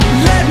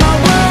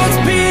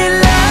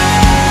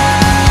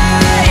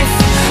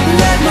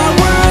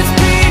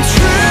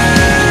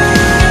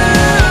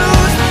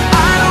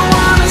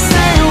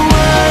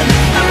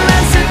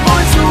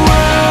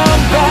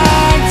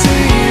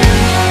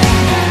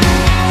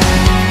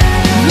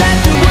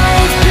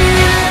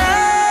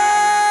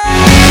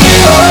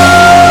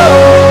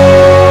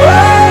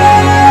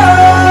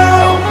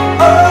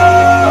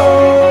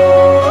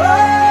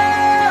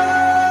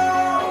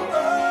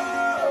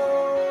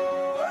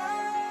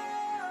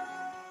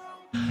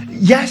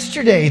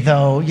Yesterday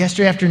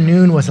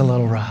afternoon was a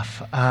little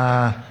rough.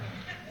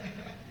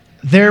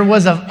 There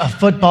was a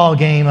football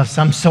game of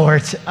some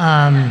sort,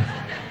 and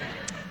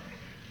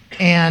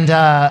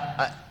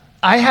I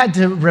had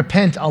to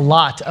repent a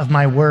lot of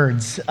my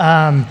words.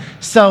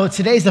 So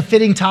today's a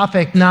fitting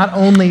topic not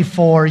only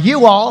for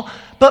you all,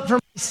 but for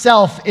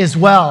myself as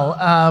well.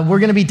 We're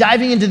going to be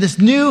diving into this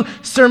new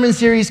sermon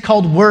series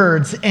called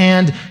Words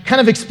and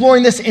kind of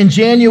exploring this in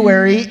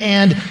January,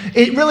 and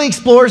it really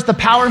explores the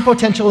power and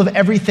potential of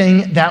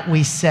everything that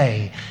we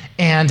say.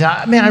 And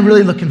man, I'm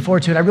really looking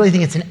forward to it. I really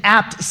think it's an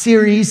apt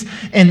series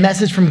and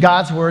message from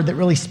God's Word that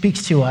really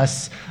speaks to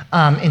us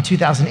in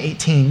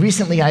 2018.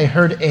 Recently, I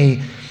heard a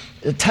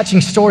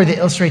touching story that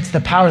illustrates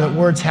the power that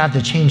words have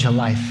to change a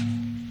life.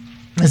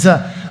 There's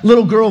a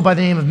little girl by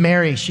the name of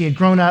Mary. She had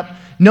grown up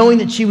knowing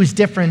that she was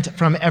different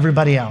from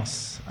everybody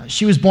else.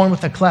 She was born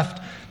with a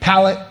cleft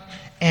palate,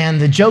 and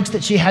the jokes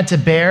that she had to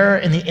bear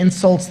and the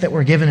insults that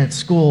were given at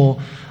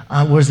school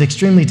was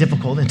extremely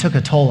difficult and took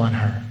a toll on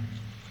her.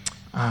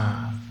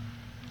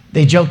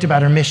 They joked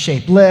about her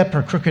misshaped lip,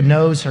 her crooked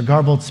nose, her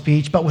garbled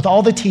speech, but with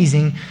all the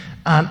teasing,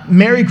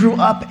 Mary grew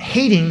up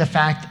hating the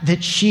fact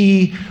that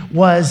she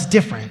was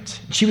different.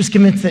 She was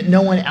convinced that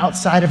no one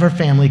outside of her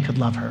family could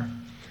love her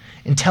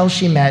until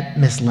she met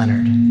Miss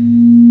Leonard.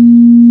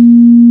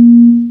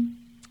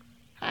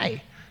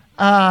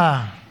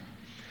 Hi.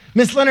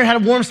 Miss Leonard had a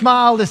warm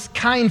smile, this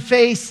kind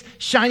face,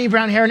 shiny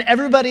brown hair, and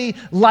everybody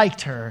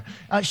liked her.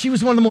 She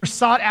was one of the more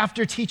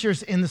sought-after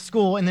teachers in the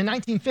school. In the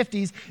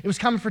 1950s, it was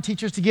common for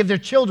teachers to give their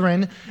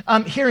children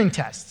hearing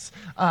tests.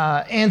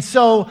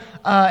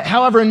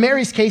 However, in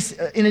Mary's case,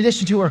 in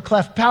addition to her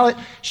cleft palate,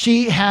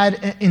 she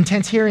had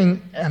intense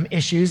hearing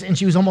issues, and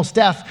she was almost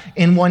deaf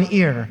in one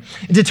ear.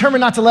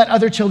 Determined not to let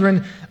other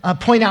children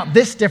point out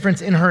this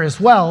difference in her as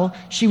well,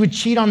 she would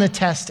cheat on the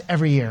test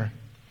every year.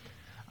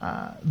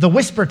 The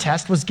whisper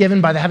test was given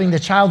by having the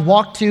child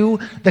walk to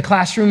the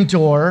classroom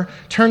door,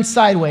 turn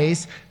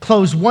sideways,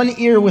 close one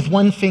ear with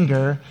one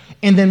finger,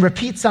 and then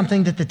repeat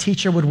something that the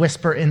teacher would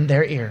whisper in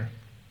their ear.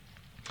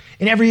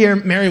 And every year,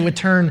 Mary would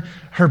turn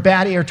her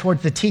bad ear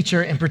towards the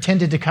teacher and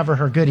pretended to cover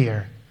her good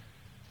ear.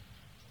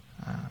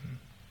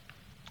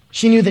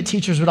 She knew that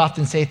teachers would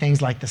often say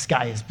things like, "The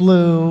sky is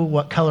blue,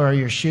 what color are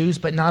your shoes?"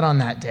 but not on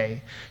that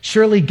day.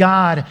 Surely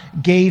God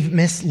gave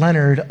Miss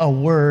Leonard a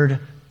word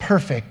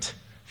perfect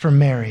for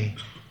Mary.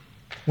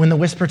 When the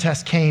whisper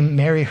test came,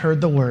 Mary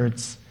heard the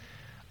words,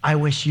 "I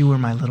wish you were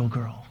my little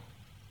girl."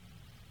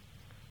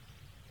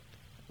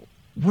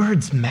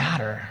 Words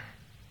matter.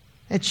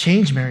 It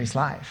changed Mary's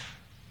life.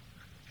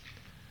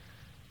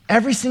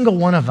 Every single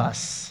one of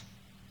us,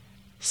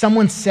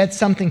 someone said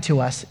something to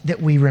us that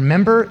we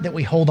remember, that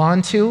we hold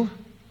on to,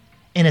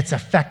 and it's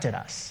affected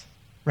us,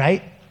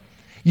 right?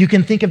 You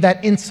can think of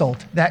that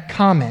insult, that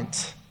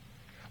comment,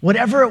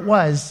 whatever it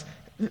was.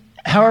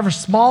 However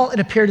small it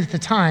appeared at the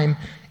time,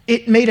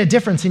 it made a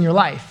difference in your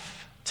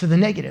life, to the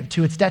negative,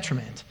 to its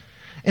detriment.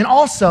 And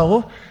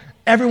also,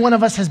 every one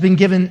of us has been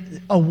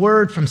given a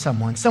word from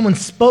someone. Someone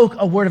spoke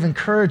a word of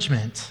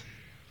encouragement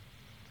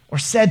or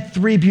said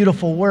 3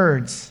 beautiful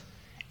words,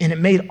 and it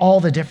made all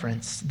the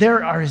difference.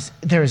 There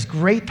is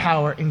great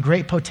power and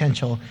great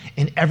potential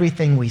in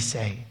everything we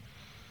say.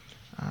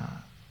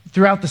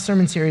 Throughout the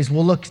sermon series,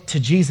 we'll look to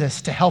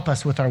Jesus to help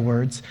us with our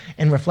words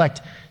and reflect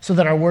so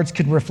that our words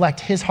could reflect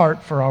his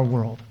heart for our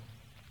world.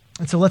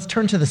 And so let's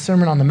turn to the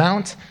Sermon on the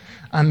Mount,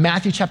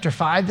 Matthew chapter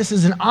 5. This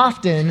is an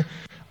often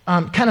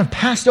kind of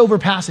passed over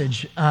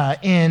passage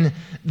in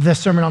the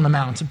Sermon on the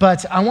Mount,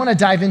 but I want to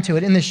dive into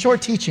it. In this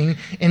short teaching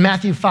in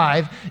Matthew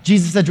 5,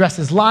 Jesus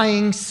addresses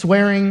lying,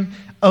 swearing,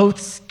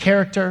 oaths,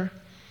 character.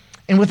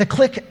 And with a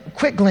quick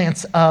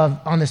glance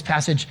on this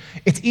passage,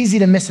 it's easy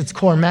to miss its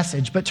core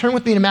message. But turn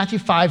with me to Matthew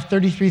 5,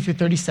 33 through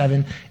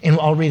 37, and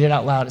I'll read it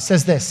out loud. It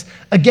says this: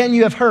 "Again,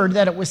 you have heard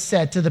that it was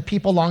said to the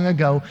people long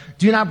ago,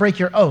 'Do not break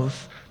your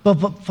oath, but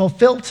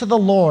fulfill to the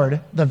Lord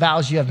the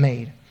vows you have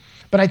made.'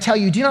 But I tell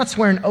you, do not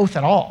swear an oath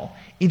at all,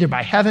 either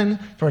by heaven,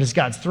 for it is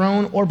God's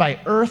throne, or by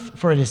earth,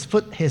 for it is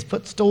his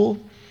footstool,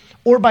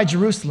 or by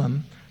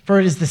Jerusalem, for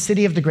it is the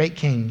city of the great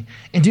king.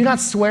 And do not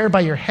swear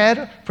by your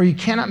head, for you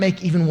cannot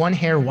make even one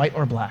hair white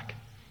or black."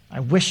 I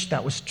wish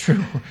that was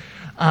true.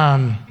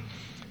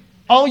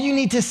 All you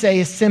need to say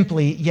is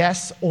simply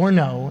yes or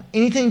no.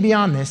 Anything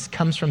beyond this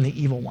comes from the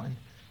evil one.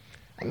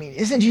 I mean,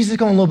 isn't Jesus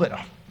going a little bit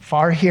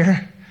far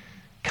here?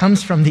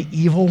 Comes from the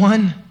evil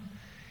one?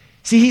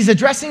 See, he's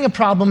addressing a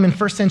problem in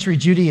first century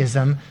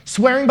Judaism.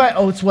 Swearing by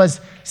oaths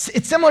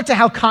it's similar to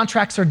how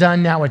contracts are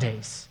done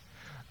nowadays.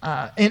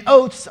 And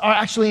oaths are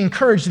actually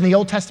encouraged in the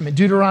Old Testament.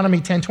 Deuteronomy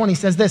 10:20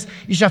 says this: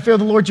 "You shall fear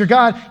the Lord your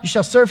God, you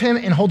shall serve him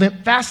and hold him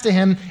fast to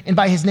him, and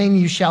by his name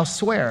you shall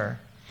swear."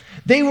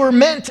 They were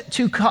meant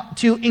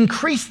to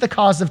increase the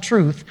cause of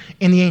truth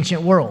in the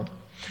ancient world.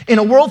 In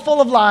a world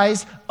full of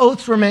lies,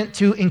 oaths were meant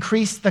to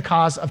increase the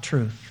cause of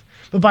truth.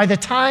 But by the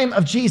time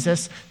of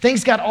Jesus,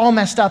 things got all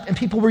messed up, and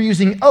people were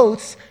using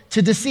oaths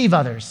to deceive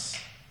others.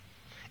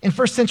 In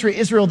first century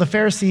Israel, the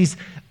Pharisees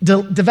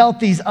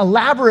developed these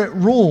elaborate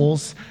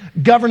rules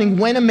governing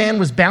when a man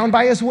was bound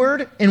by his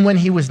word and when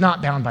he was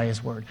not bound by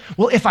his word.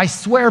 Well, if I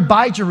swear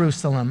by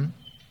Jerusalem,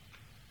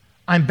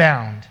 I'm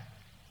bound.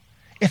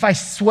 If I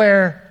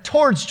swear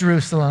towards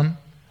Jerusalem,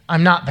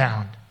 I'm not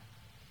bound.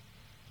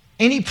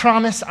 Any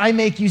promise I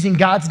make using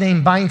God's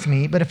name binds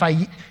me, but if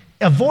I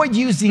avoid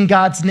using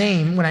God's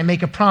name when I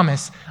make a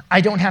promise,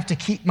 I don't have to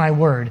keep my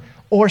word,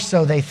 or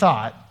so they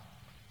thought.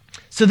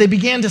 So they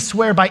began to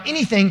swear by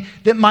anything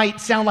that might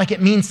sound like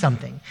it means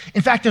something.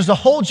 In fact, there's a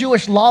whole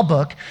Jewish law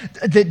book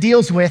that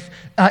deals with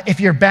if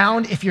you're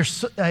bound, if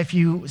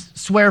you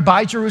swear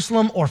by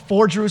Jerusalem or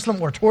for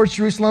Jerusalem or towards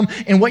Jerusalem,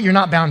 and what you're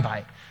not bound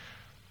by.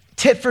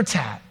 Tit for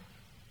tat.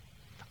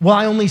 Well,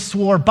 I only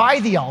swore by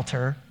the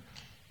altar,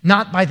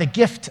 not by the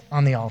gift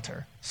on the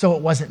altar. So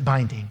it wasn't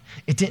binding.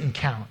 It didn't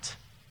count.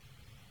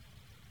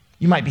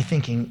 You might be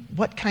thinking,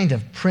 what kind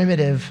of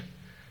primitive,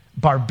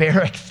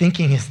 barbaric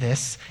thinking is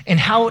this? And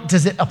how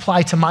does it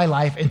apply to my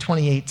life in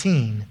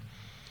 2018?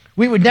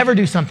 We would never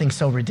do something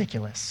so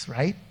ridiculous,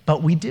 right?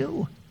 But we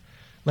do.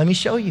 Let me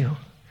show you.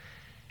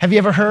 Have you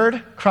ever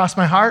heard, cross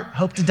my heart,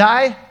 hope to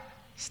die,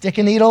 stick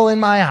a needle in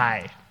my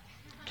eye?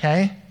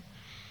 Okay?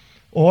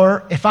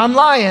 Or if I'm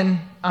lying,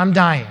 I'm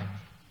dying.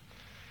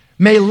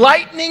 May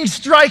lightning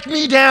strike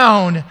me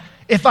down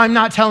if I'm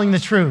not telling the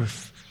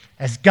truth,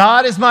 as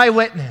God is my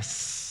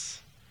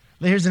witness.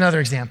 Here's another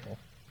example.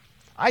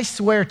 I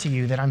swear to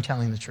you that I'm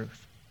telling the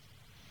truth.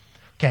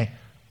 Okay,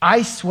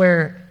 I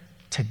swear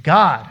to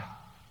God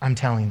I'm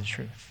telling the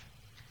truth.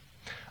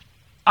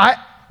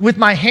 With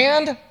my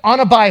hand on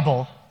a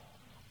Bible,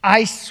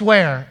 I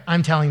swear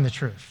I'm telling the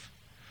truth.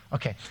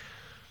 Okay,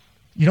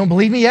 you don't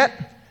believe me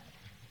yet?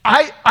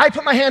 I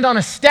put my hand on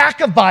a stack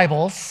of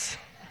Bibles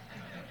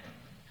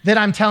that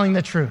I'm telling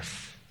the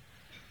truth.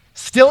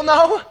 Still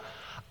no?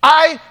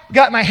 I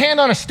got my hand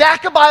on a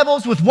stack of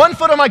Bibles with 1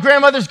 foot on my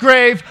grandmother's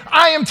grave.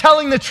 I am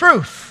telling the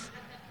truth.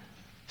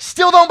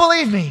 Still don't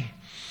believe me.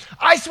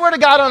 I swear to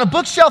God on a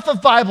bookshelf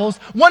of Bibles,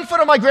 1 foot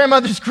on my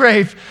grandmother's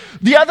grave,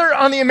 the other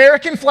on the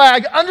American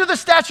flag, under the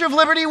Statue of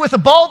Liberty with a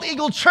bald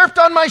eagle chirped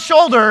on my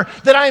shoulder,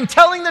 that I am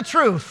telling the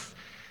truth.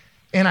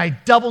 And I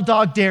double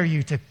dog dare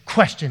you to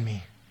question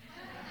me.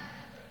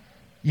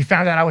 You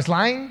found out I was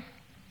lying?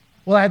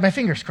 Well, I had my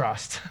fingers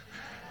crossed.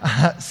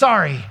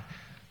 Sorry.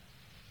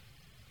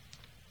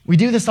 We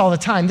do this all the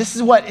time. This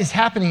is what is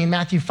happening in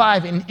Matthew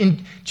 5,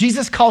 and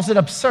Jesus calls it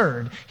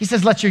absurd. He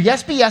says, let your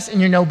yes be yes and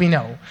your no be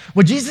no.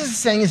 What Jesus is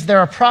saying is there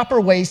are proper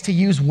ways to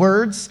use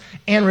words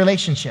and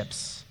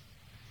relationships.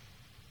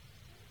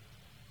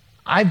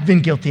 I've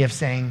been guilty of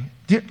saying,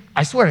 dude,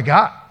 I swear to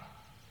God.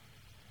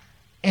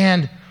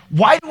 And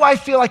why do I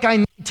feel like I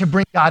need to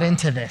bring God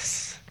into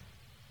this?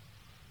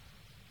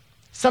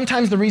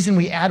 Sometimes the reason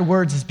we add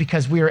words is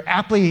because we are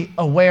aptly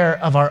aware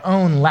of our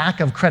own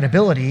lack of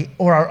credibility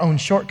or our own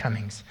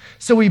shortcomings.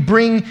 So we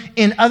bring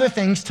in other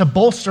things to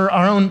bolster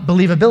our own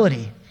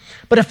believability.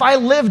 But if I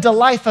lived a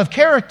life of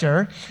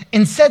character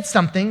and said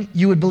something,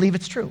 you would believe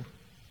it's true.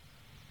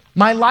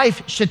 My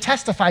life should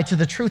testify to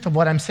the truth of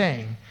what I'm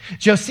saying.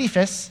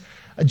 Josephus,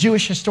 a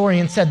Jewish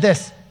historian, said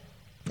this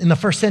in the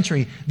first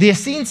century: the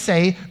Essenes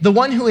say, the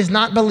one who is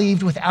not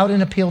believed without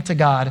an appeal to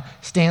God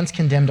stands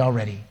condemned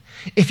already.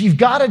 If you've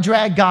got to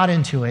drag God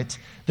into it,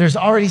 there's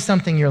already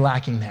something you're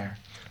lacking there.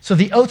 So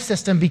the oath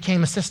system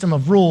became a system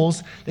of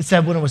rules that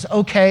said when it was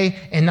okay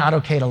and not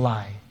okay to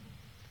lie.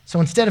 So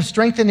instead of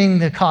strengthening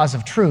the cause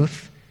of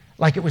truth,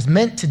 like it was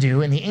meant to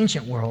do in the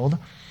ancient world,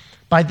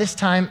 by this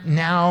time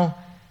now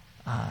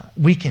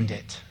weakened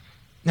it.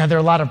 Now there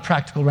are a lot of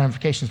practical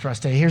ramifications for us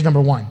today. Here's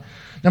number one.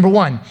 Number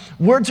one,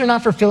 words are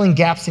not for filling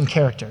gaps in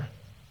character.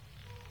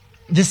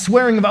 This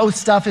swearing of oath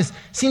stuff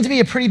seems to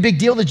be a pretty big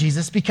deal to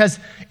Jesus because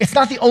it's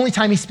not the only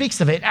time he speaks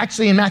of it.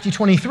 Actually, in Matthew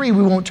 23,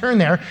 we won't turn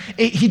there,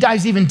 he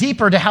dives even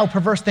deeper to how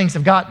perverse things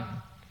have gotten.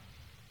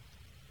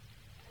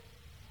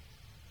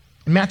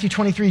 In Matthew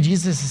 23,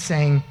 Jesus is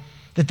saying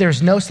that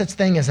there's no such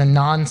thing as a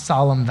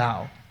non-solemn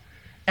vow.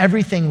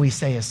 Everything we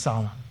say is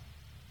solemn.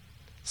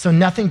 So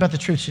nothing but the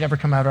truth should ever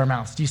come out of our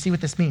mouths. Do you see what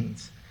this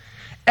means?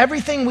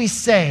 Everything we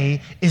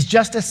say is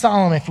just as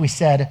solemn if we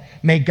said,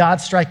 may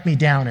God strike me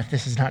down if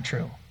this is not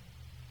true.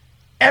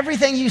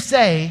 Everything you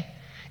say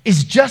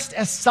is just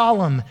as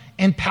solemn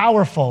and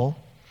powerful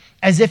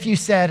as if you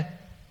said,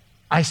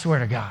 I swear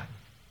to God.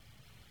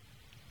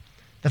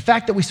 The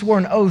fact that we swore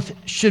an oath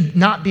should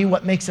not be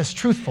what makes us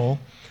truthful.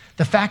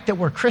 The fact that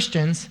we're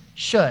Christians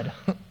should.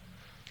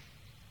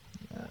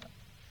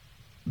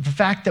 The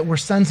fact that we're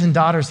sons and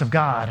daughters of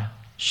God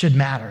should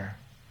matter.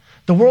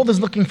 The world is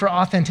looking for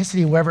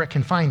authenticity wherever it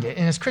can find it.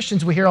 And as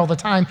Christians, we hear all the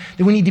time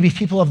that we need to be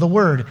people of the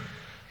word.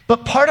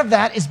 But part of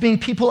that is being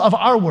people of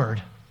our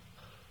word.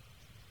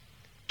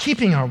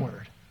 Keeping our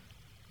word.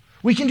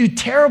 We can do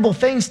terrible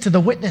things to the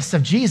witness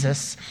of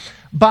Jesus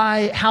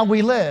by how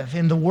we live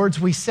and the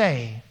words we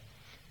say.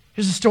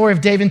 Here's a story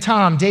of Dave and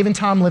Tom. Dave and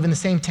Tom live in the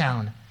same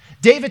town.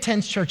 Dave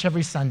attends church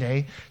every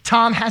Sunday.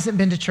 Tom hasn't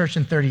been to church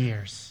in 30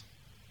 years.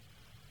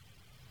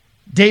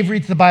 Dave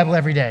reads the Bible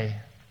every day.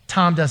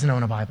 Tom doesn't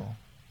own a Bible.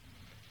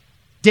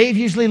 Dave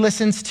usually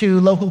listens to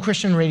local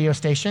Christian radio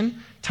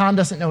station. Tom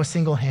doesn't know a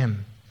single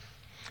hymn.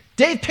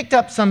 Dave picked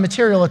up some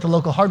material at the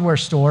local hardware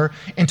store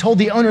and told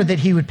the owner that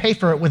he would pay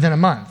for it within a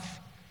month.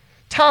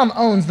 Tom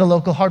owns the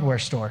local hardware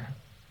store.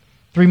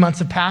 3 months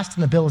have passed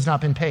and the bill has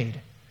not been paid.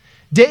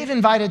 Dave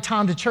invited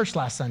Tom to church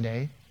last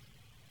Sunday.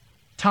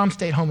 Tom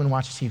stayed home and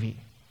watched TV.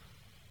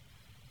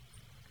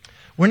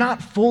 We're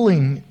not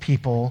fooling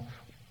people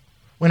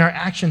when our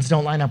actions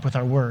don't line up with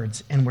our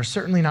words, and we're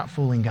certainly not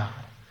fooling God.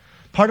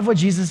 Part of what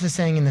Jesus is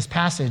saying in this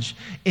passage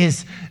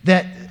is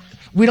that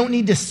we don't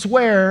need to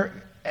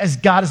swear as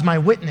God is my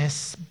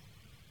witness.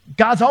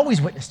 God's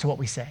always witness to what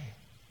we say.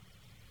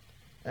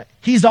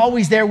 He's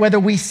always there whether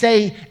we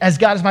say as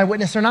God is my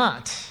witness or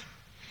not.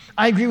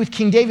 I agree with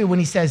King David when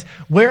he says,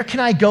 "Where can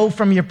I go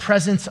from your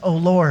presence, O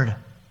Lord?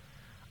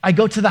 I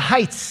go to the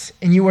heights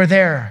and you are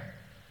there.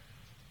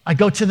 I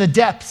go to the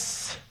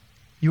depths,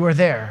 you are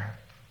there."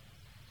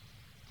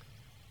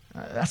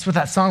 That's what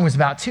that song was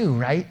about too,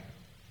 right?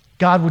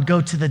 God would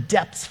go to the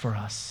depths for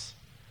us.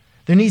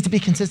 There needs to be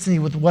consistency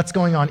with what's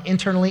going on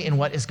internally and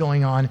what is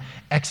going on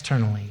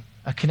externally,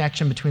 a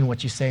connection between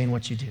what you say and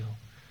what you do.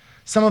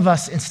 Some of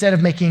us, instead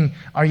of making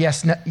our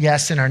yes,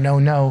 yes and our no,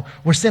 no,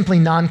 we're simply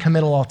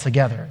non-committal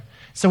altogether.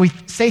 So we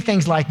say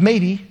things like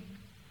maybe,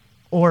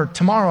 or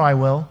tomorrow I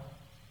will.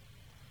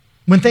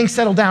 When things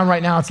settle down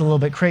right now, it's a little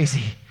bit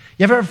crazy.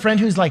 You ever have a friend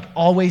who's like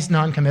always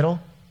non-committal?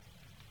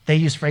 They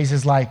use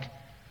phrases like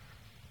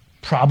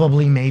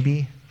probably,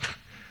 maybe,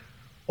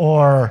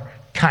 or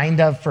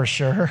kind of for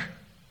sure.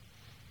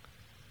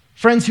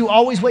 Friends who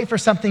always wait for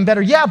something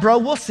better. Yeah, bro,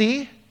 we'll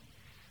see.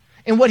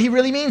 And what he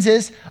really means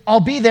is,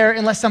 I'll be there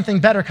unless something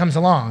better comes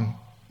along.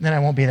 Then I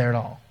won't be there at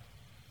all.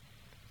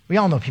 We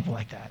all know people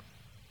like that.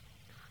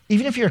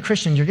 Even if you're a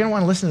Christian, you're going to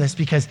want to listen to this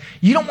because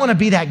you don't want to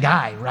be that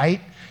guy,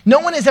 right? No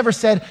one has ever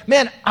said,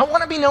 man, I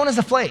want to be known as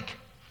a flake.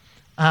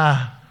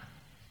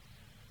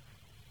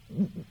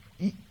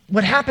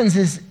 What happens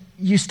is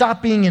you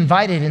stop being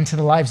invited into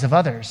the lives of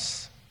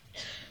others.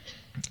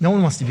 No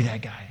one wants to be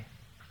that guy.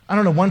 I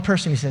don't know one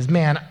person who says,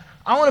 man,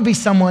 I want to be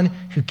someone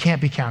who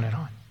can't be counted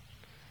on.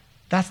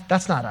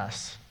 That's not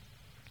us.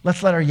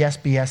 Let's let our yes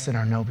be yes and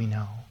our no be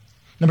no.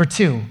 Number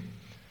 2,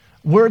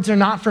 words are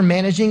not for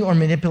managing or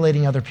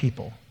manipulating other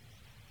people.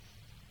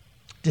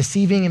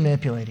 Deceiving and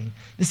manipulating.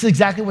 This is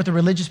exactly what the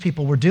religious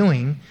people were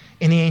doing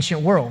in the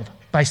ancient world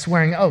by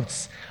swearing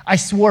oaths. I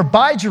swore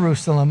by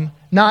Jerusalem,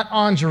 not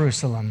on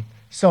Jerusalem.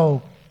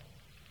 So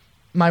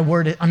my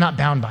word, I'm not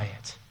bound by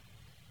it.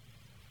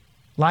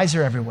 Lies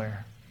are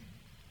everywhere.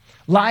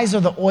 Lies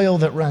are the oil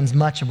that runs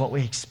much of what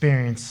we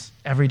experience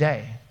every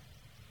day.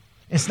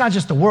 It's not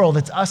just the world,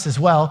 it's us as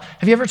well.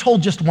 Have you ever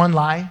told just one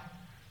lie?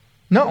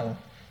 No.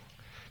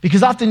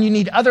 Because often you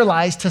need other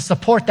lies to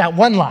support that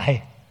one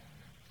lie.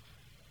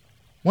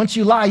 Once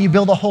you lie, you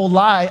build a whole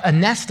lie, a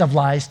nest of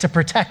lies to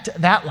protect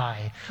that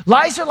lie.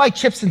 Lies are like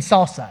chips and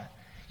salsa.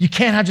 You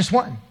can't have just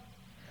one.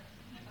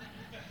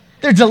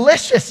 They're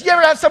delicious. You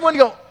ever have someone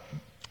go,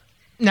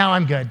 now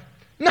I'm good.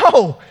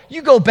 No,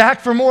 you go back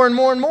for more and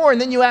more and more,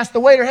 and then you ask the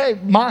waiter, hey,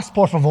 más,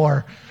 por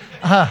favor.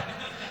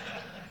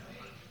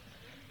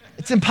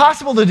 It's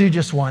impossible to do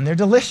just one. They're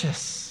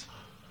delicious.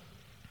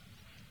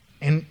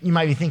 And you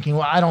might be thinking,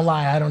 well, I don't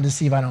lie, I don't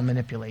deceive, I don't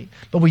manipulate.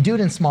 But we do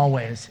it in small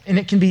ways, and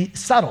it can be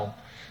subtle.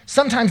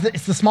 Sometimes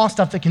it's the small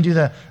stuff that can do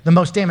the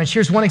most damage.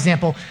 Here's one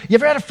example. You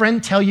ever had a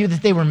friend tell you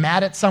that they were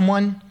mad at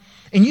someone,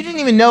 and you didn't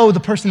even know the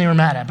person they were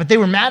mad at, but they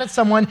were mad at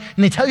someone,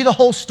 and they tell you the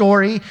whole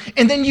story,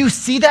 and then you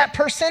see that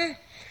person,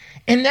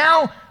 and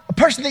now a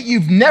person that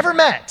you've never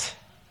met,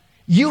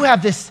 you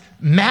have this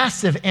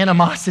massive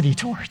animosity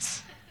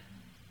towards.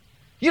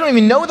 You don't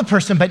even know the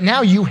person, but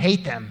now you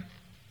hate them.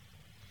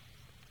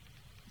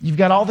 You've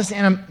got all this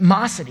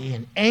animosity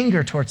and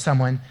anger towards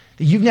someone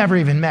that you've never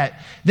even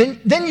met. Then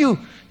you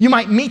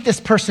might meet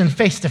this person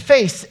face to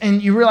face,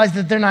 and you realize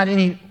that they're not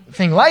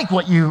anything like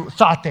what you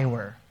thought they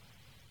were.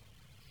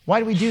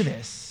 Why do we do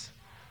this?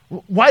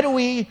 Why do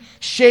we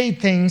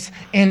shade things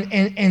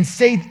and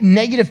say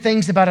negative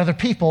things about other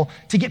people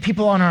to get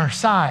people on our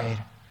side?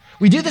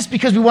 We do this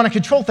because we want to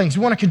control things.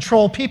 We want to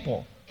control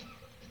people.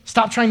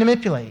 Stop trying to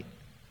manipulate.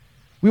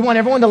 We want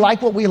everyone to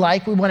like what we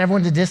like. We want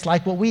everyone to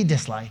dislike what we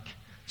dislike.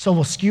 So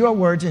we'll skew our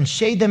words and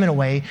shade them in a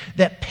way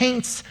that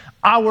paints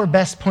our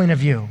best point of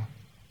view.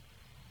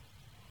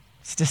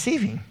 It's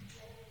deceiving.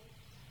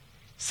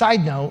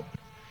 Side note,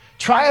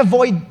 try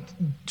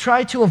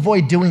to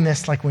avoid doing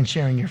this like when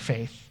sharing your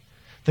faith.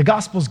 The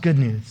gospel's good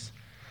news.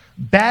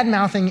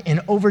 Bad-mouthing and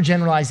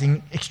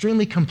overgeneralizing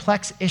extremely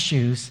complex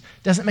issues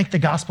doesn't make the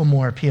gospel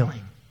more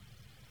appealing.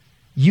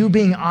 You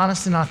being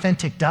honest and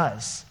authentic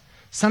does.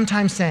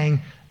 Sometimes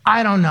saying,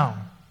 I don't know,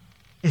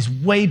 is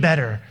way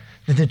better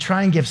than to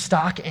try and give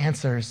stock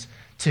answers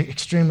to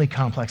extremely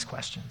complex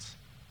questions.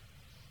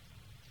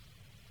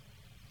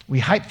 We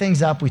hype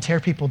things up, we tear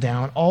people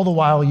down, all the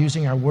while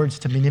using our words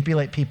to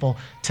manipulate people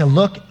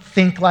to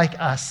think like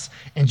us,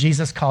 and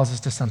Jesus calls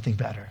us to something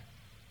better.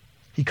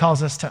 He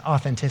calls us to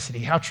authenticity.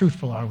 How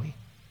truthful are we?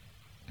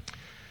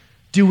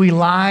 Do we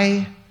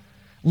lie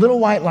little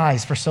white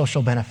lies for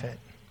social benefit?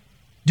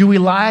 Do we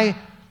lie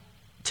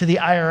to the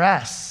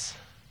IRS?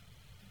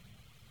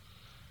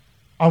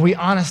 Are we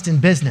honest in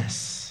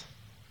business?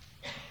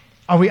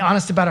 Are we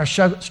honest about our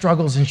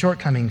struggles and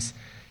shortcomings?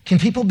 Can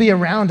people be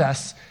around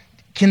us?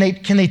 Can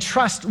they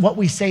trust what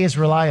we say is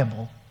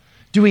reliable?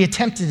 Do we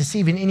attempt to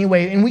deceive in any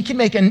way? And we can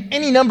make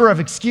any number of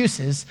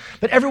excuses,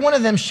 but every one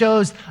of them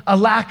shows a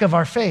lack of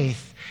our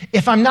faith.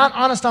 If I'm not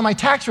honest on my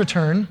tax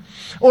return,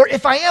 or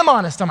if I am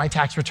honest on my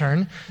tax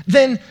return,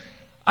 then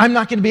I'm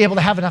not going to be able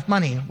to have enough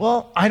money.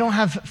 Well, I don't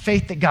have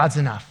faith that God's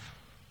enough.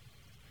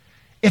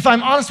 If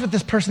I'm honest with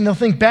this person, they'll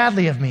think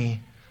badly of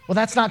me. Well,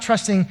 that's not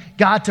trusting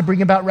God to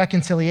bring about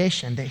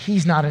reconciliation, that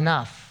he's not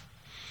enough.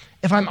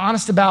 If I'm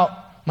honest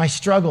about my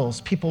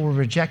struggles, people will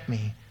reject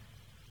me.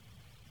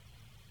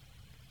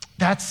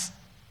 That's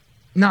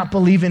not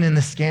believing in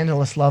the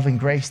scandalous love and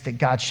grace that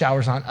God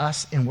showers on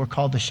us and we're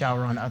called to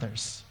shower on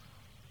others.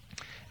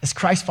 As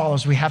Christ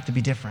followers, we have to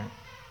be different.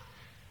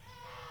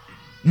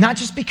 Not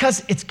just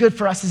because it's good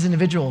for us as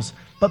individuals,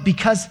 but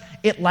because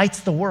it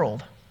lights the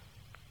world.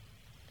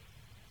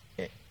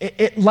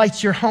 It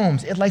lights your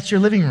homes. It lights your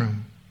living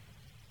room.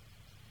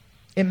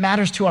 It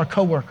matters to our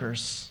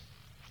coworkers.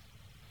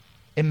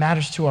 It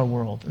matters to our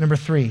world. Number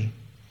 3,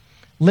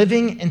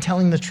 living and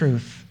telling the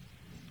truth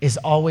is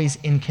always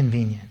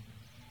inconvenient.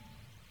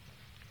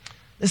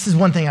 This is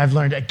one thing I've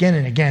learned again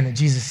and again that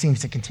Jesus seems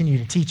to continue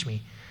to teach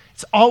me.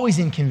 It's always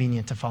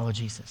inconvenient to follow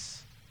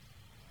Jesus.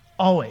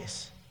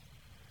 Always.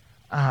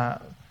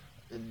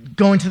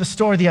 Going to the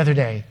store the other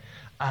day,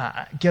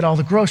 get all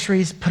the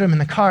groceries, put them in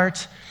the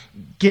cart,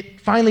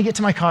 finally get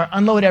to my car,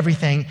 unload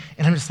everything,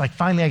 and I'm just like,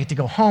 finally I get to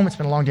go home. It's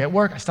been a long day at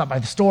work. I stopped by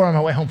the store on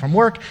my way home from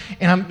work,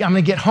 and I'm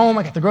gonna get home.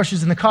 I got the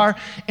groceries in the car,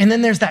 and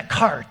then there's that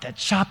cart, that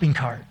shopping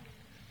cart.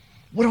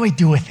 What do I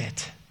do with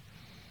it?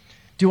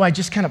 Do I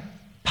just kind of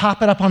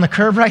pop it up on the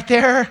curb right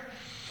there?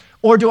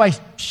 Or do I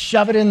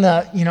shove it in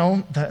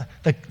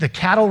the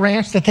cattle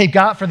ranch that they've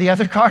got for the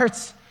other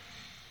carts?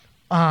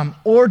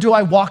 Or do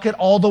I walk it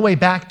all the way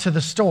back to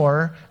the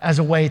store as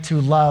a way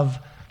to love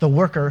the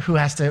worker who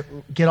has to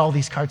get all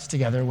these carts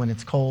together when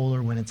it's cold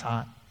or when it's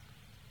hot?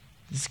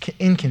 It's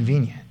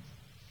inconvenient.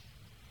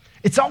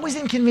 It's always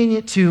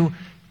inconvenient to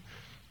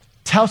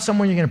tell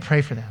someone you're going to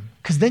pray for them,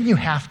 because then you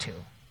have to.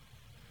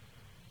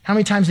 How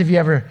many times have you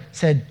ever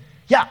said,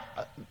 yeah,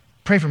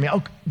 pray for me.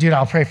 Oh, dude,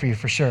 I'll pray for you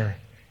for sure.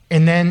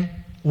 And then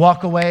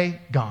walk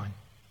away, gone.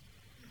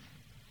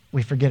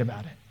 We forget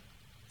about it.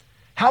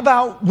 How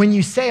about when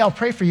you say, I'll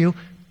pray for you,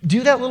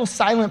 do that little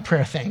silent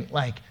prayer thing,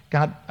 like,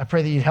 God, I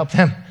pray that you'd help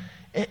them.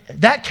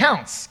 That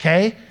counts,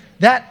 okay?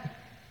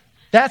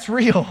 That's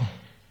real.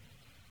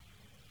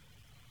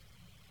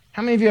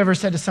 How many of you ever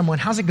said to someone,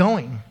 how's it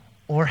going?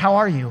 Or how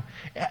are you?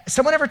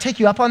 Someone ever take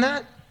you up on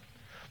that?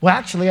 Well,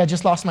 actually, I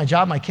just lost my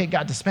job. My kid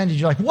got suspended.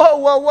 You're like,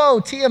 whoa,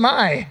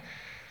 TMI.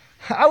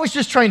 I was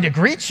just trying to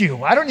greet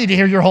you. I don't need to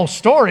hear your whole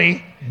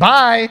story.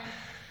 Bye.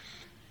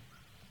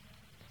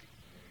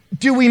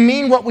 Do we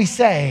mean what we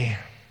say?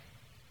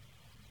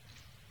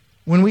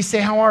 When we say,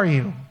 how are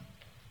you?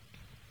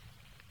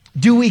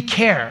 Do we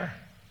care?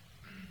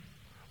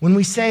 When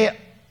we say,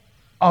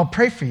 I'll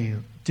pray for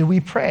you, do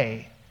we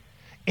pray?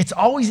 It's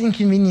always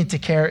inconvenient to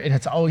care, and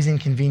it's always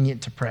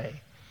inconvenient to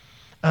pray.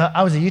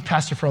 I was a youth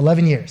pastor for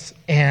 11 years,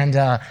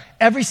 and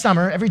every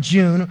summer, every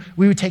June,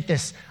 we would go to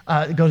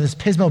this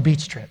Pismo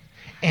beach trip.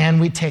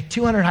 And we'd take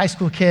 200 high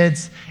school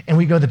kids, and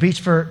we'd go to the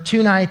beach for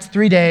 2 nights,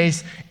 3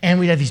 days, and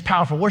we'd have these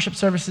powerful worship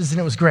services, and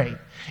it was great.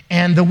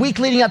 And the week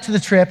leading up to the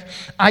trip,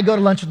 I go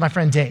to lunch with my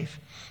friend Dave.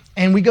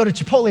 And we go to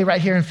Chipotle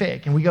right here in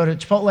Fig. And we go to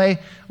Chipotle,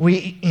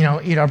 we eat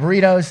our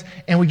burritos,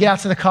 and we get out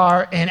to the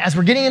car. And as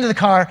we're getting into the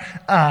car,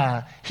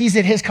 he's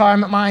at his car,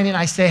 I'm at mine, and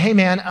I say, hey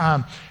man,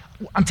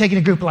 I'm taking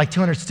a group of like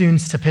 200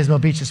 students to Pismo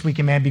Beach this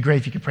weekend, man. It'd be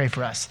great if you could pray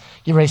for us.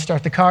 You ready to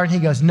start the car? And he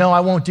goes, no, I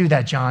won't do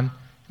that, John.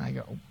 And I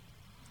go,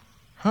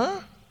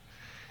 huh?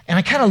 And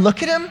I kind of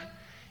look at him,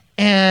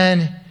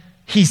 and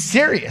he's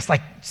serious,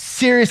 like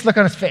serious look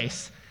on his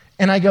face.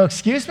 And I go,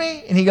 excuse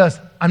me? And he goes,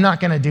 I'm not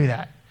going to do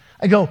that.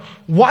 I go,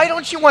 why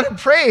don't you want to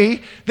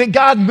pray that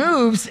God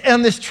moves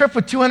on this trip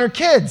with 200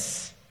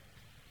 kids?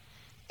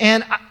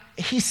 And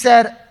he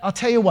said, I'll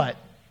tell you what.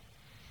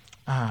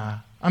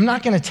 I'm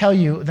not going to tell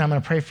you that I'm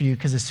going to pray for you,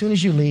 because as soon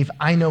as you leave,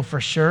 I know for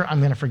sure I'm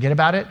going to forget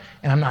about it,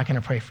 and I'm not going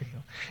to pray for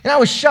you. And I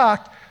was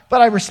shocked,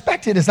 but I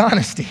respected his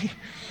honesty.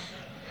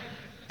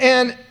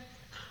 And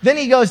then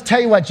he goes,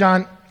 tell you what,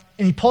 John,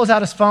 and he pulls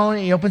out his phone,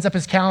 and he opens up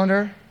his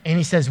calendar, and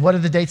he says, what are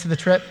the dates of the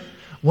trip?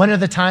 When are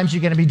the times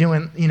you're going to be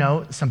doing,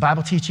 some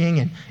Bible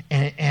teaching,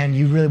 and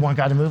you really want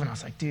God to move? And I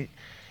was like, dude.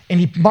 And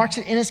he marks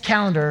it in his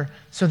calendar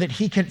so that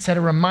he could set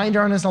a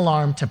reminder on his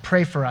alarm to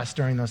pray for us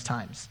during those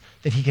times,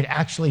 that he could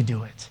actually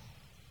do it.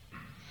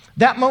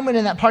 That moment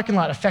in that parking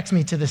lot affects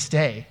me to this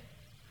day.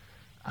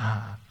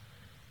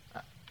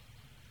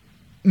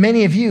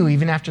 Many of you,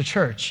 even after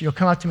church, you'll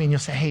come up to me and you'll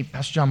say, hey,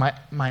 Pastor John,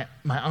 my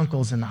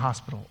uncle's in the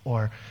hospital.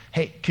 Or,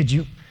 hey, could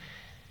you?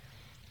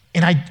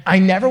 And I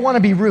never want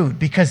to be rude,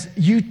 because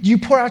you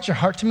pour out your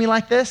heart to me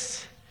like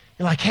this.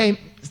 You're like, hey,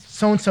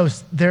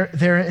 so-and-so's,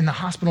 they're in the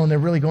hospital and they're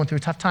really going through a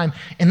tough time.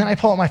 And then I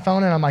pull out my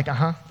phone and I'm like,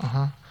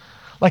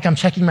 like I'm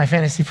checking my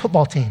fantasy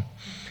football team.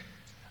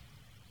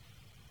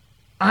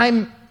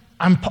 I'm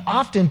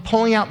often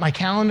pulling out my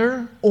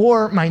calendar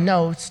or my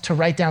notes to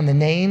write down the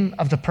name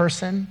of the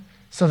person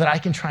so that I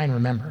can try and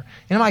remember.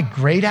 And am I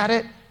great at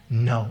it?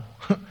 No.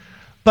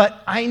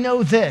 But I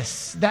know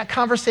this, that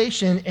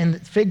conversation in the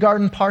Fig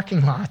Garden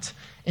parking lot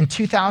in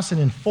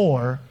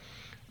 2004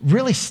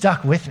 really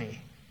stuck with me.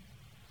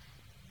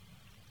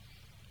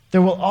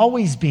 There will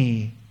always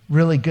be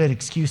really good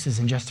excuses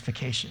and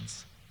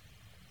justifications.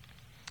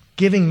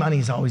 Giving money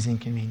is always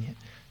inconvenient.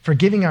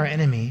 Forgiving our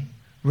enemy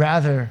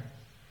rather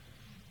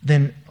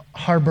than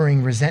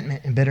harboring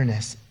resentment and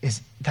bitterness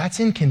that's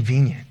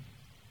inconvenient.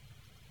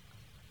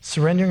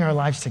 Surrendering our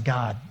lives to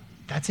God,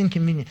 that's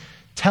inconvenient.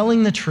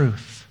 Telling the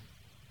truth,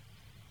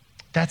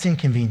 that's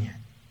inconvenient.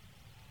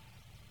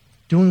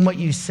 Doing what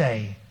you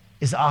say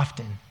is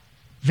often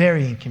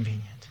very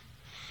inconvenient.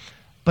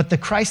 But the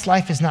Christ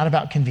life is not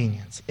about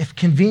convenience. If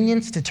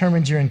convenience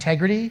determines your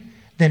integrity,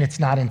 then it's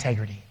not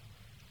integrity.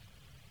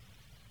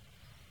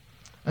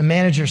 A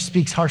manager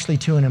speaks harshly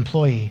to an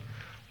employee.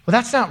 Well,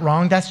 that's not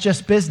wrong, that's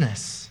just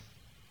business.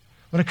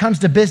 When it comes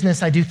to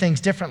business, I do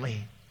things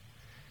differently.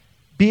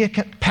 Be a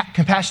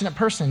compassionate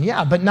person,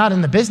 yeah, but not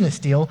in the business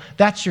deal.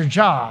 That's your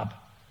job.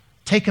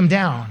 Take them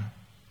down.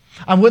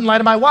 I wouldn't lie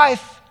to my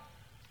wife,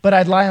 but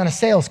I'd lie on a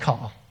sales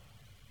call.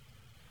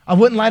 I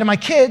wouldn't lie to my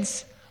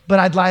kids, but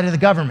I'd lie to the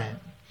government.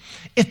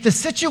 If the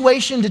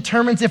situation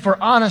determines if we're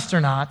honest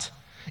or not,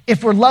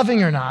 if we're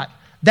loving or not,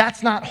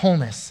 that's not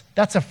wholeness.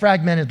 That's a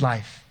fragmented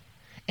life.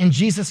 And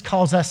Jesus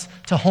calls us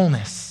to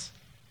wholeness.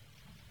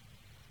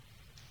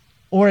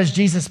 Or as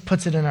Jesus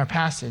puts it in our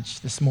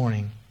passage this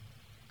morning,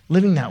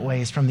 living that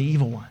way is from the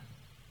evil one.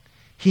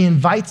 He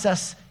invites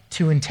us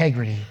to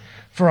integrity,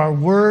 for our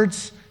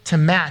words to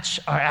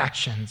match our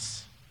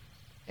actions.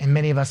 And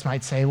many of us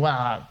might say,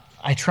 well,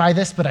 I try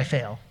this, but I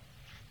fail.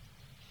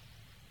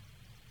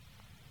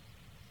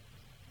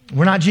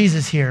 We're not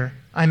Jesus here.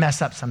 I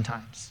mess up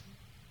sometimes.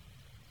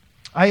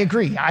 I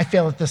agree. I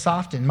fail at this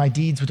often. My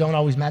deeds don't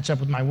always match up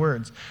with my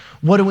words.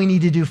 What do we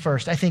need to do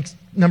first? I think,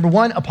 number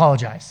one,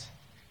 apologize.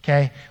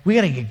 Okay? We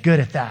got to get good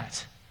at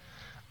that.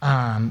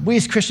 We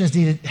as Christians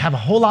need to have a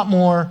whole lot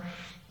more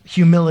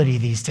humility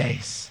these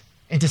days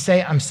and to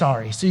say, I'm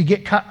sorry. So you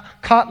get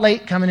caught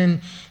late, coming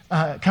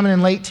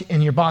in late,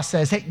 and your boss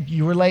says, hey,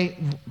 you were late.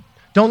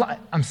 Don't lie.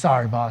 I'm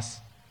sorry, boss.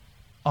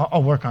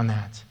 I'll work on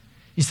that.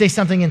 You say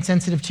something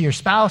insensitive to your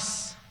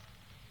spouse,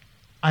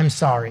 I'm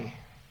sorry.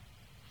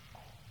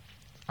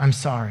 I'm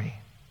sorry.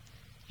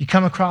 You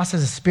come across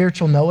as a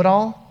spiritual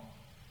know-it-all,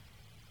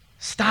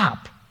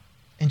 stop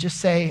and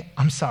just say,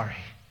 I'm sorry.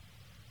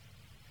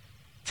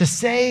 To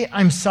say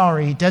I'm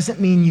sorry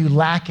doesn't mean you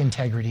lack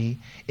integrity.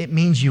 It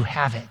means you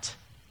have it.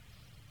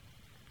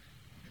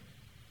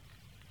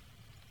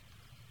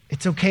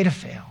 It's okay to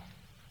fail.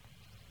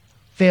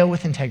 Fail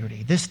with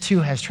integrity. This too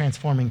has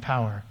transforming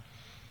power.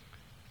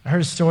 I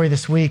heard a story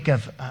this week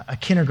of a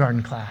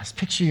kindergarten class.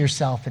 Picture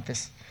yourself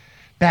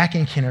back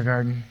in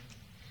kindergarten.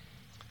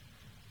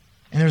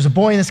 And there was a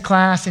boy in this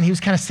class, and he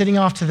was kind of sitting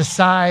off to the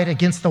side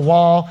against the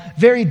wall,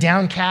 very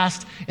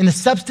downcast. And the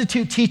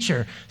substitute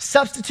teacher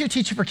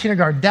for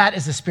kindergarten, that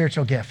is a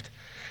spiritual gift.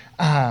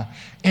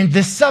 And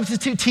this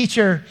substitute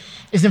teacher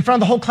is in front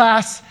of the whole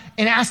class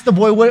and asks the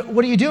boy,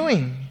 what are you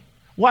doing?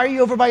 Why are you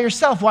over by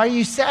yourself? Why are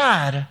you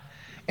sad?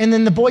 And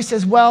then the boy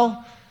says,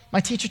 well, my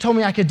teacher told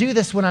me I could do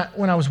this when I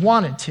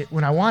wanted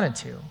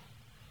to.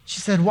 She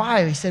said,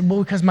 why? He said,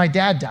 well, because my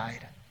dad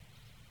died.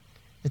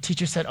 The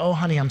teacher said, oh,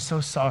 honey, I'm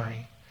so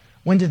sorry.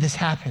 When did this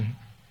happen?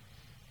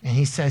 And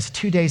he says,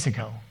 2 days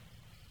ago.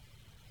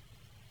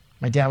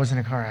 My dad was in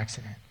a car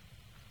accident.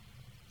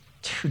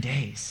 2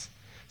 days.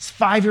 This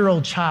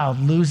 5-year-old child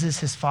loses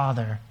his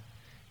father.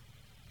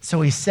 So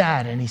he's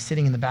sad, and he's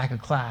sitting in the back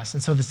of class.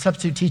 And so the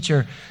substitute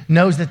teacher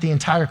knows that the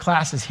entire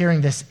class is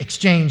hearing this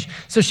exchange.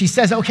 So she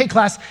says, okay,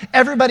 class,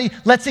 everybody,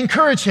 let's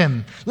encourage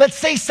him. Let's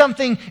say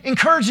something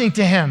encouraging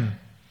to him.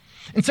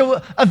 And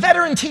so a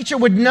veteran teacher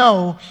would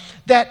know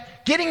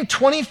that getting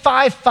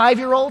 25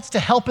 5-year-olds to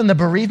help in the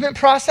bereavement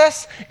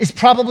process is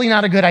probably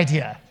not a good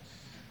idea.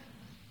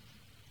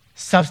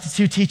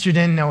 Substitute teacher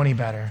didn't know any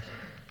better.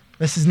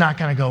 This is not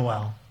going to go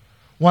well.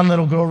 One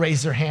little girl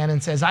raised her hand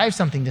and says, I have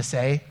something to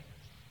say.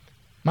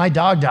 My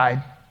dog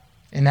died,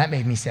 and that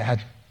made me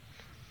sad.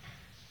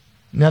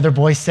 Another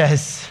boy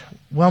says,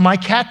 well, my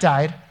cat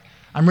died.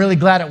 I'm really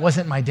glad it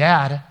wasn't my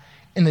dad.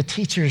 And the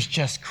teacher's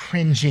just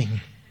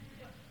cringing.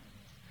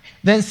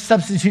 Then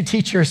substitute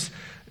teachers,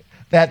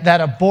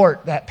 that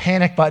abort, that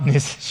panic button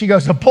she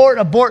goes,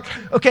 abort.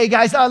 Okay,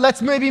 guys,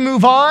 let's maybe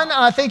move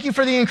on. Thank you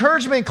for the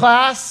encouragement,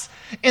 class.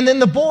 And then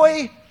the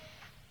boy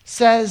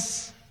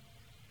says,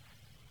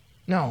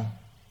 no,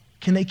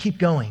 can they keep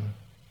going?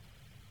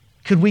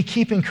 Could we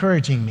keep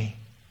encouraging me?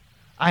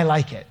 I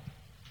like it.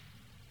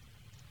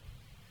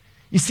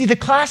 You see, the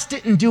class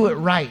didn't do it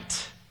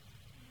right.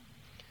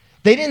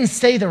 They didn't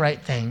say the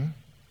right thing.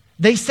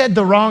 They said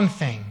the wrong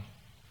thing.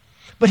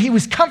 but he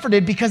was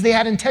comforted because they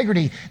had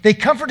integrity. They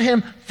comforted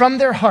him from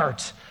their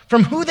heart,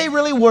 from who they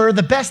really were,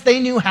 the best they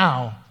knew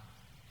how.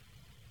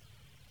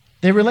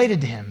 They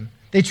related to him.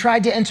 They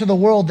tried to enter the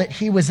world that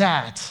he was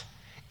at,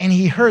 and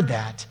he heard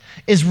that.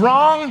 As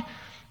wrong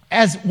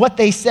as what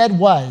they said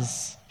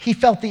was, he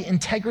felt the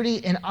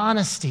integrity and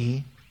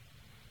honesty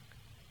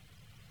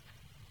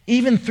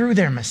even through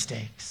their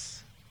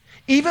mistakes.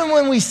 Even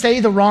when we say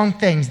the wrong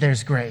things,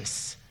 there's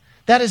grace.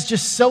 That is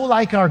just so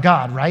like our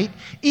God, right?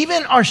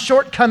 Even our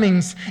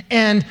shortcomings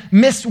and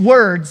missed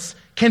words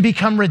can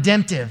become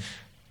redemptive.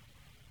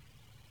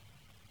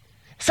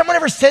 Someone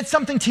ever said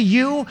something to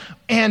you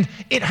and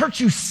it hurt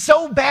you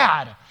so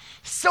bad,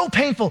 so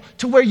painful,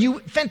 to where you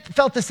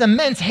felt this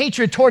immense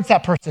hatred towards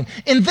that person.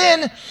 And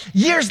then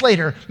years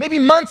later, maybe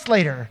months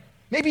later,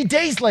 maybe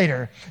days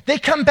later, they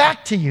come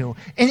back to you.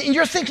 And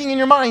you're thinking in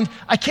your mind,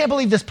 I can't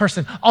believe this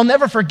person. I'll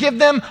never forgive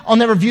them. I'll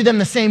never view them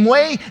the same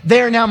way.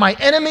 They are now my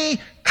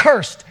enemy.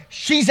 Cursed.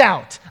 She's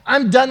out.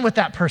 I'm done with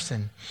that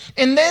person.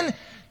 And then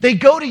they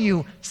go to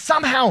you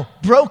somehow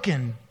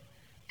broken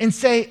and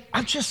say,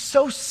 I'm just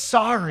so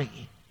sorry.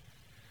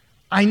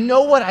 I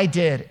know what I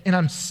did, and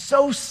I'm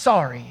so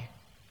sorry.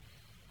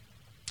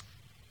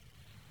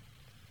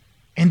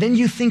 And then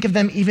you think of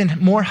them even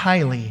more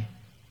highly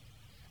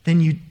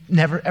than you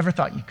never ever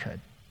thought you could.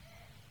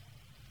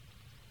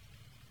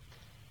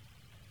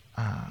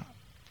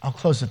 I'll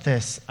close with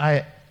this.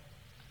 I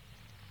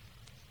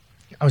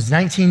was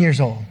 19 years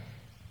old,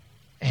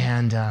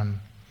 and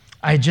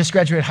I had just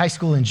graduated high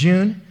school in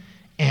June,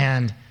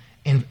 and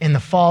in the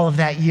fall of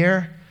that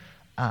year,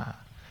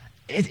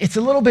 it's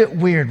a little bit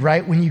weird,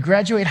 right? When you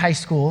graduate high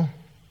school,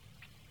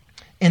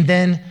 and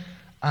then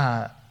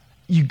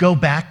you go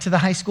back to the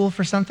high school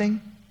for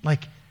something,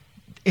 like,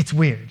 it's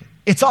weird.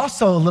 It's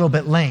also a little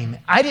bit lame.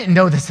 I didn't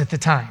know this at the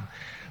time,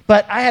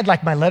 but I had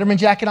like my Letterman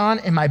jacket on,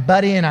 and my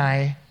buddy and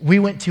I, we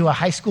went to a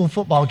high school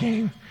football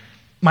game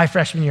my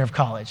freshman year of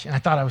college, and I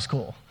thought I was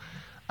cool.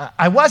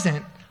 I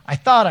wasn't. I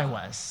thought I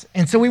was.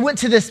 And so we went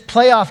to this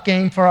playoff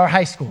game for our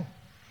high school.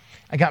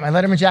 I got my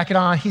Letterman jacket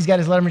on. He's got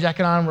his Letterman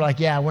jacket on. We're like,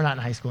 yeah, we're not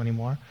in high school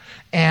anymore.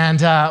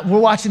 And we're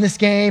watching this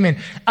game, and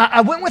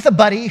I went with a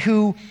buddy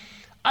who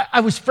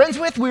I was friends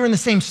with. We were in the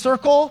same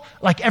circle.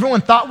 Like,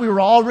 everyone thought we were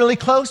all really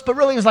close, but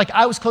really it was like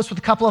I was close with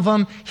a couple of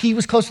them. He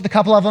was close with a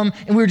couple of them,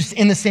 and we were just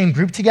in the same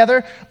group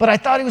together. But I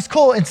thought it was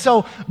cool. And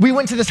so we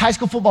went to this high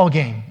school football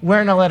game,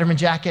 wearing our Letterman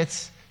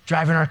jackets,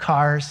 driving our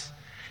cars.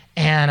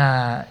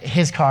 And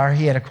his car,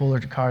 he had a cooler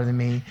car than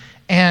me.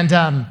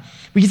 And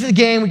we get to the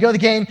game, we go to the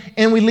game,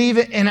 and we leave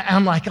it, and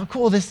I'm like, oh,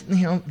 cool, this,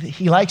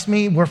 he likes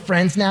me. We're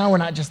friends now. We're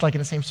not just like in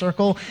the same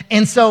circle.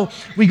 And so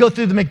we go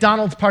through the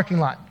McDonald's parking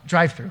lot,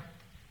 drive-through.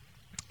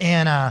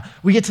 And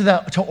we get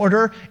to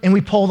order, and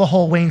we pull the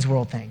whole Wayne's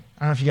World thing.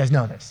 I don't know if you guys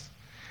know this.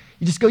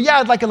 You just go, yeah,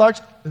 I'd like a large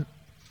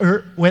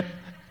with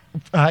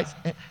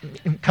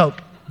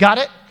Coke. Got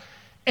it?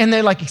 And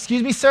they're like,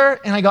 excuse me, sir?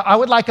 And I go, I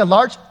would like a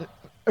large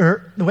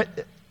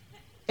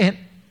and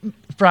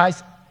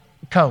fries,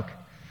 Coke.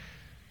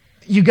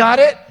 You got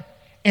it?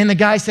 And the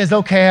guy says,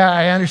 okay,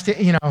 I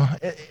understand,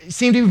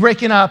 seem to be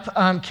breaking up.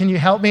 Can you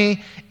help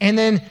me? And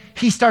then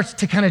he starts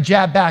to kind of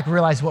jab back,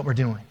 realize what we're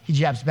doing. He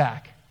jabs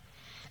back.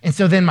 And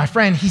so then my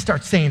friend, he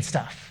starts saying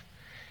stuff.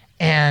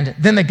 And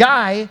then the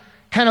guy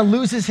kind of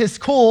loses his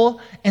cool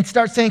and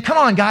starts saying, come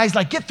on, guys,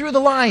 like, get through the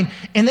line.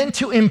 And then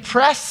to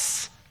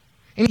impress,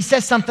 and he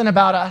says something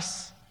about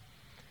us.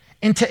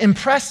 And to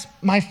impress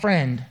my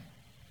friend,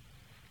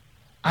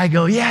 I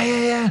go,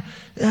 yeah,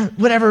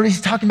 whatever.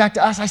 He's talking back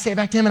to us. I say it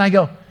back to him, and I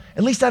go,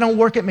 at least I don't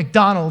work at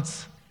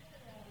McDonald's.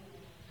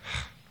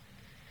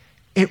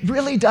 It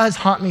really does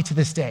haunt me to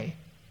this day.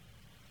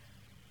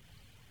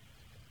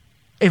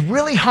 It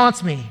really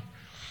haunts me.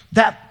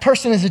 That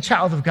person is a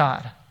child of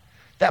God.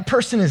 That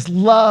person is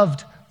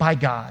loved by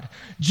God.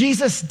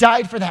 Jesus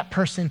died for that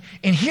person,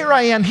 and here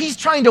I am. He's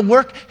trying to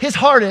work his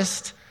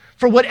hardest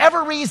for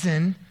whatever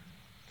reason,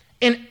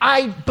 and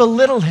I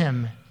belittle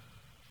him.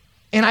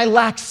 And I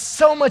lack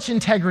so much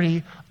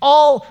integrity,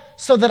 all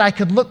so that I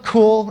could look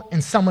cool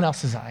in someone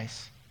else's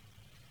eyes.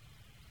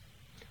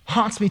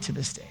 Haunts me to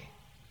this day.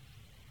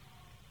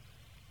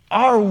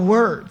 Our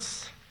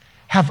words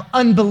have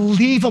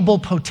unbelievable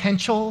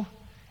potential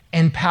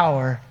and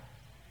power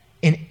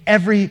in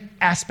every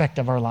aspect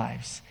of our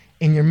lives.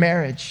 In your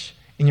marriage,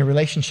 in your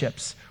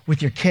relationships,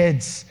 with your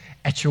kids,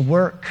 at your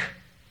work,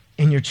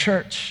 in your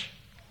church.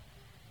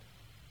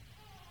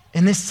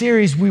 In this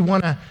series, we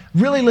want to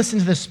really listen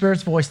to the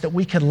Spirit's voice that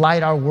we could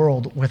light our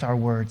world with our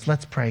words.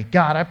 Let's pray.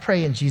 God, I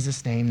pray in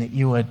Jesus' name that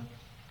you would,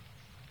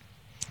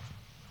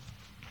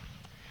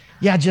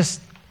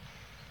 just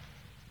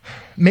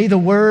may the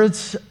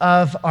words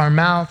of our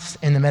mouths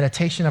and the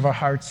meditation of our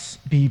hearts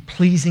be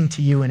pleasing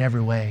to you in every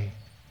way.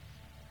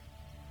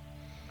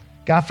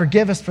 God,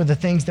 forgive us for the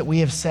things that we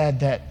have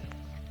said that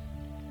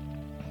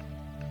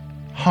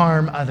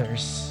harm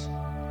others.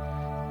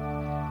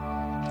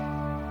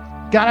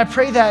 God, I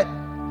pray that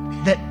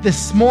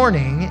this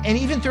morning, and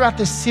even throughout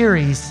this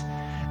series,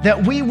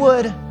 that we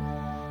would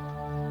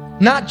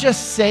not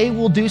just say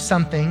we'll do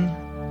something,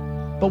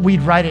 but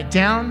we'd write it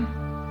down,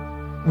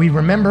 we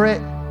remember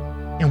it,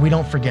 and we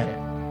don't forget it.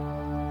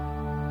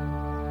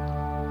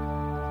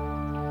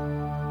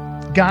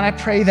 God, I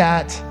pray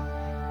that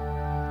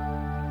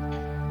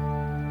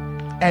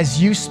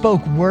as you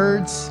spoke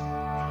words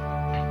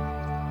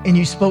and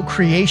you spoke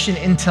creation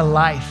into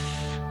life,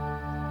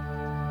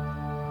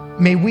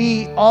 may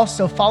we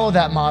also follow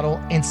that model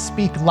and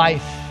speak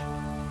life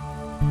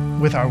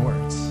with our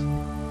words.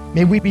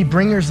 May we be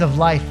bringers of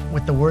life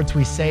with the words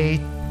we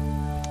say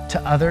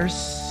to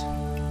others.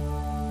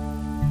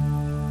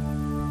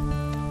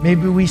 May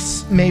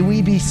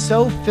we be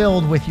so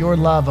filled with your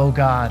love, oh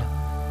God,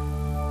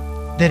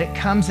 that it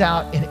comes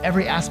out in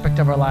every aspect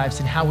of our lives,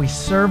 in how we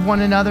serve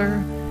one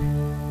another,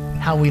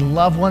 how we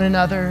love one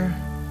another,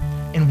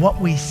 and what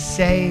we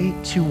say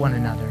to one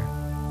another.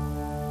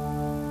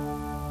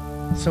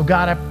 So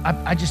God,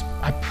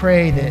 I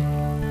pray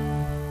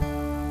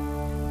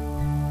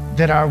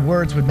that our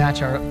words would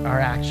match our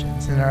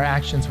actions, and our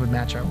actions would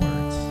match our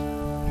words.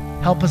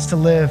 Help us to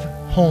live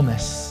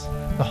wholeness,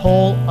 the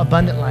whole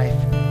abundant life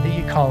that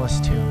you call us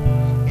to.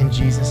 In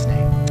Jesus'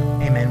 name,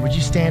 amen. Would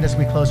you stand as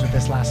we close with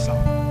this last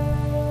song?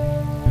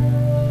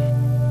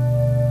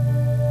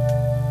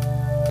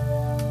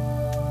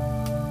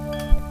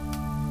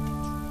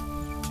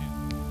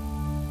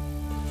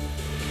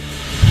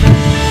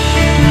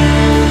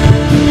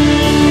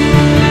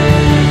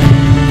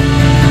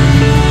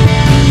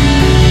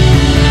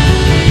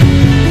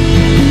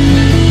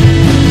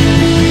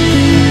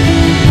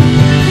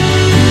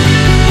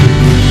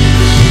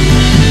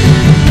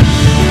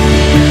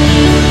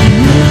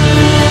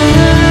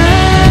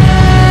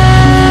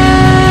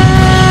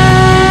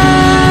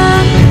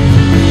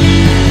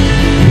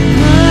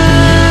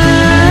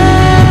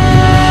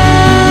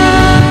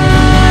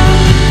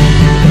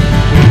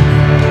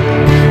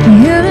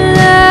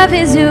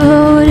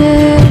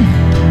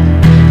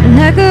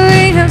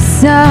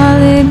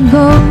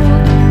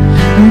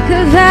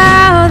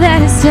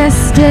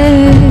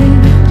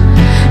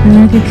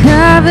 Like a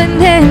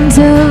covenant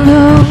of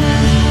old,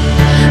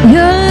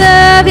 your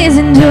love is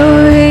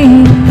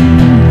enduring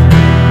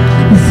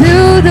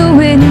through the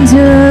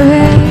winter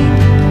rain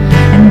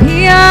and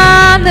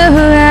beyond the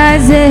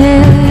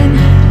horizon.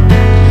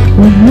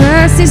 With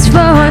mercies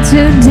for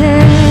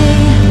today,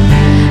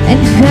 and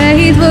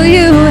faithful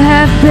you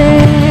have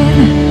been,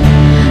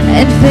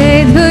 and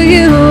faithful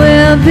you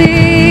will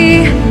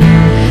be.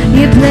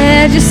 You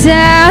pledge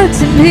yourself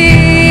to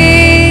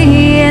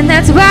me, and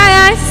that's why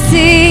I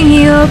sing.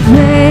 Your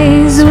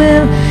praise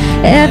will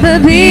ever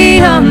be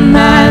on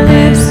my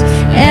lips,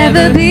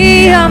 ever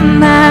be on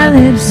my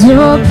lips.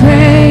 Your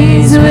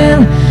praise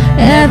will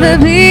ever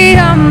be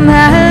on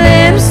my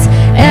lips,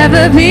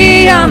 ever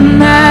be on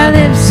my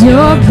lips.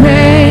 Your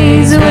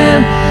praise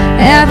will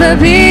ever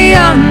be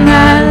on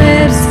my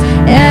lips,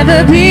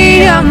 ever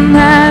be on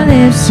my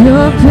lips.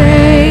 Your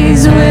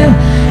praise will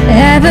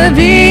ever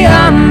be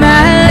on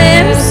my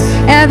lips,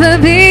 ever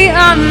be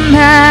on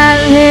my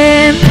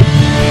lips.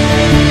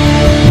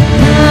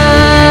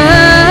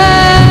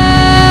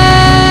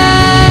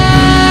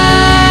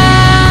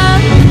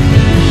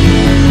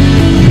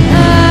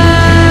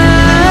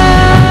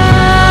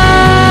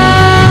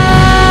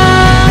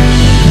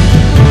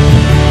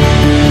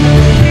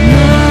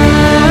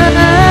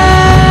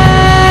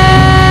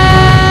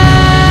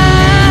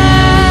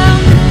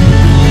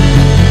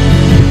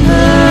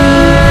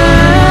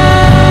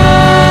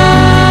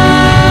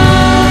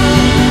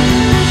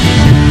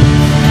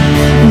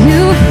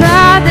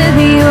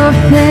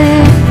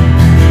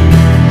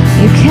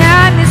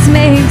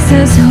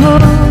 Us whole,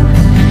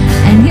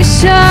 and you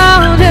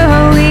shoulder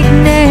our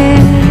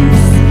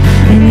weakness,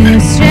 and your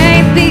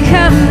strength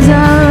becomes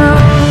our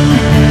own.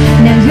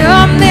 Now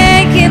you're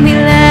making me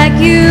like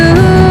you,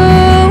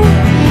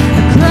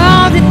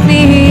 clothing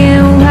me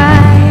in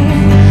white,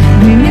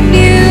 bringing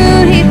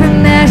beauty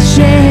from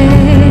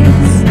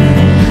ashes.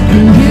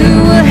 And you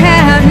will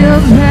have your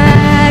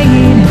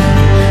bride,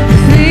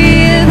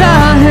 free of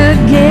all her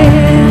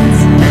guilt,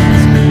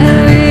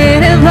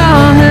 rid of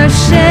all her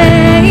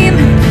shame,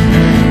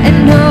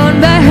 known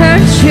by her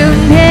true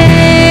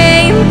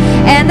name.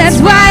 And that's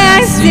why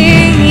I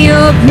sing.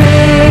 Your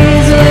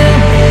praise will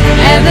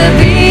ever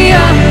be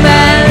on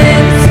my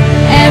lips,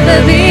 ever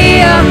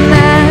be on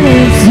my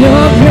lips.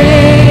 Your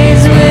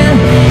praise will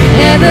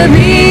ever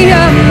be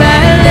on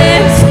my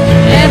lips,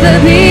 ever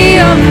be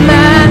on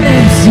my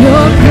lips.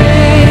 Your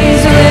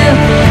praise will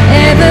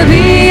ever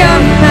be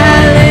on my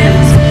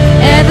lips,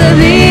 ever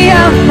be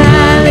on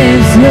my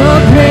lips. Your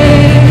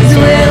praise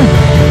will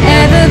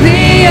ever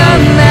be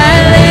on my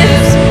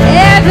lips,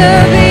 ever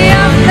be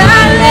on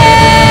my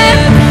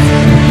lips.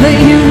 But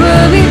you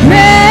will be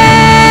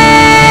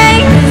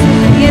praised,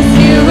 yes,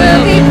 you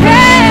will be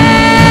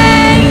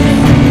praised.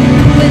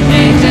 With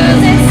angels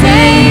and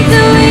saints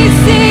we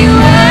sing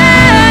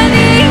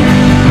worthy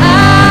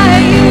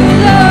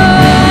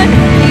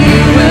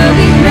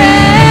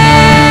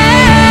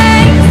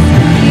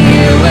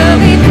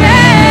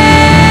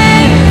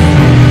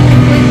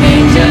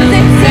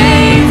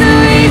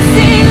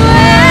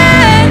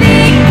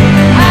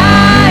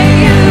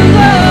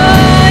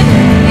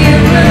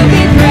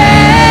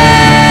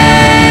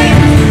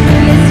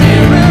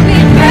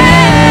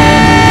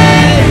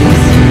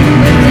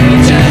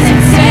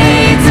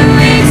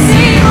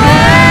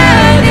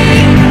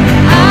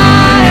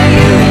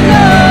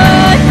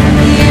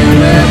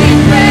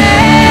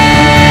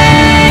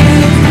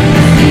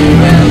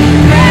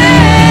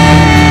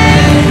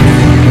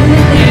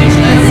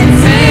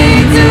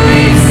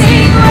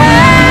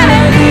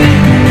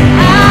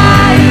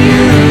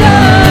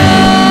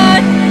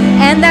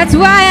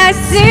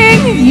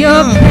sing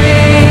your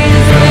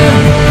praise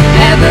will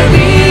ever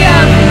be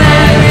on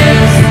my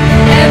lips,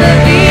 ever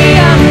be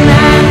on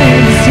my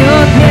lips.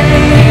 Your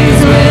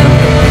praise will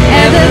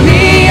ever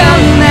be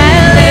on my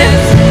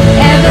lips,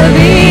 ever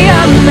be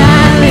on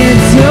my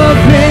lips. Your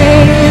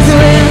praise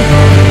will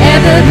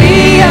ever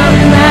be on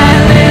my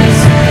lips,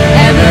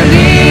 ever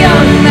be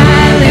on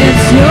my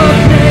lips. Your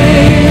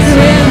praise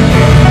will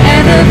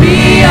ever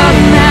be on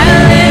my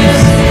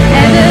lips,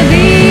 ever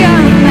be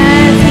on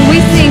my lips. We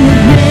sing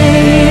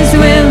praise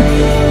will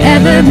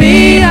ever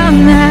be on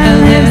my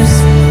lips,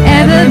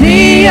 ever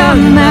be on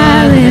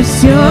my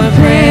lips. Your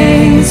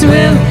praise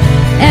will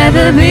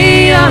ever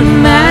be on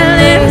my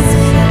lips,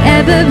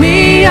 ever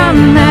be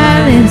on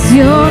my lips.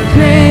 Your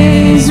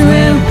praise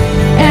will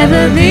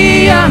ever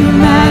be on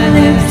my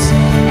lips,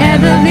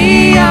 ever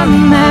be on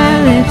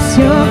my lips.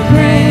 Your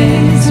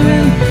praise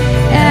will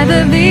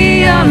ever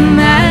be on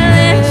my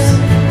lips,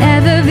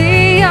 ever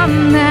be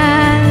on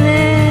my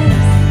lips.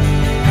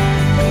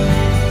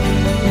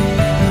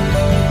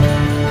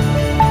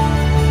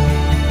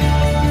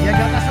 Yeah,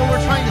 God, that's what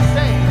we're trying to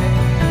say.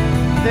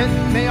 That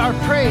may our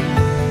praise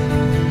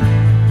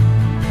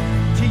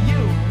to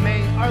you,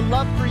 may our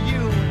love for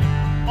you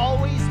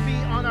always be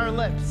on our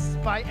lips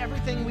by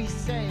everything we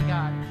say,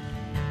 God.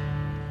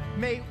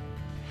 May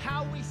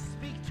how we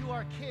speak to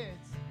our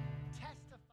kids